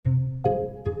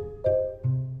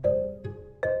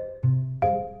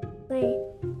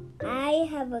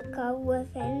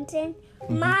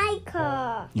My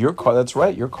car. Your car, that's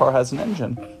right. Your car has an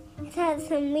engine. It has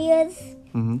some wheels,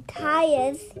 Mm-hmm.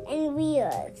 tires, and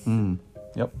wheels.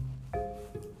 Yep.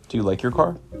 Do you like your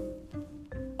car?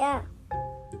 Yeah.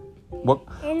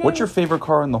 What's your favorite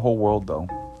car in the whole world, though?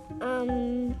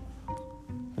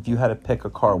 If you had to pick a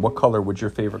car, what color would your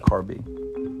favorite car be?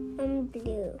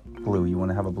 Blue. Blue. You want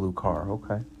to have a blue car.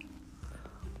 Okay.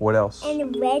 What else? And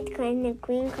a red car and a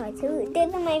green car, too.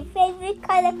 Those are my favorite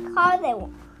color cars I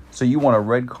want. So you want a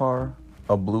red car,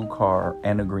 a blue car,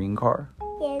 and a green car?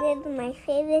 Yeah, those are my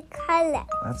favorite color.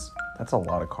 That's a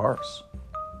lot of cars.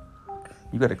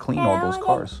 You got to clean all those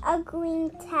cars. A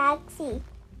green taxi.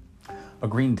 A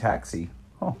green taxi.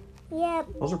 Oh, Yep.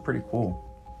 those are pretty cool.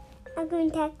 A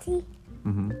green taxi.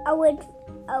 Mm-hmm.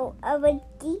 A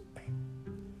Jeep.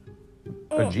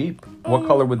 A Jeep. What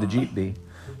color would the Jeep be?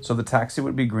 So the taxi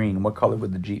would be green. What color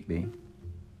would the Jeep be?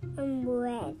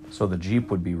 Red. So the Jeep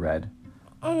would be red.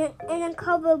 And a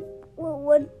car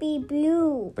would be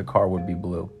blue. The car would be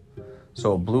blue.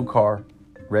 So a blue car,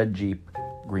 red Jeep,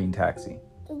 green taxi.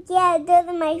 Yeah, those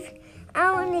are my...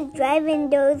 I want to drive in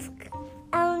those.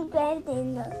 I want to drive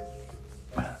in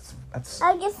those.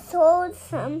 I just sold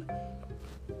some.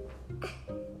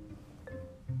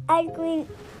 I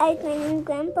and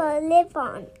Grandpa live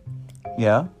on.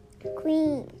 Yeah?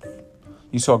 Queens.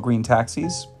 You saw green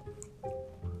taxis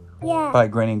Yeah. by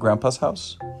Granny and Grandpa's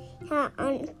house? Yeah,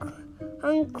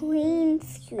 on Queen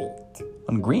Street.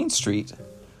 On Green Street?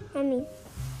 I mean,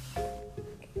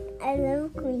 I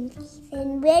love Green Street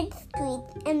and Red Street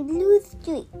and Blue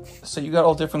Street. So you got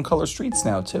all different color streets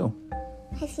now, too.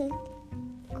 I think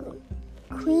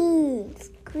Queens.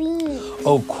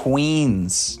 Oh,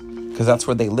 Queens. Because that's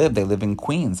where they live. They live in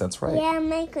Queens. That's right. Yeah,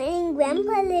 my and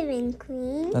Grandpa live in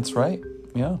Queens. That's right.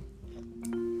 Yeah.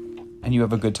 And you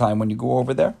have a good time when you go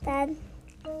over there? Dad.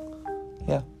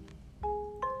 Yeah.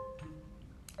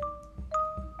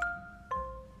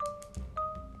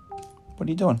 What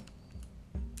are you doing?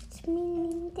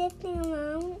 Spinning this thing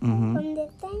around from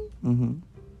this thing. Mm-hmm.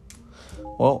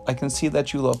 Well, I can see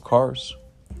that you love cars.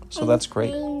 So that's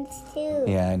great. Trains too.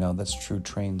 Yeah, I know. That's true.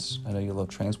 Trains. I know you love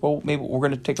trains. Well, maybe we're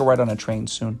going to take a ride on a train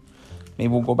soon. Maybe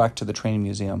we'll go back to the train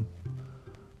museum.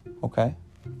 Okay?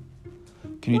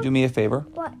 Can you do me a favor?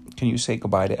 What? Can you say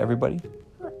goodbye to everybody?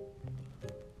 What?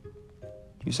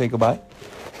 You say goodbye?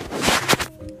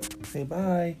 Say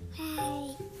bye.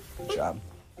 Bye. Good job.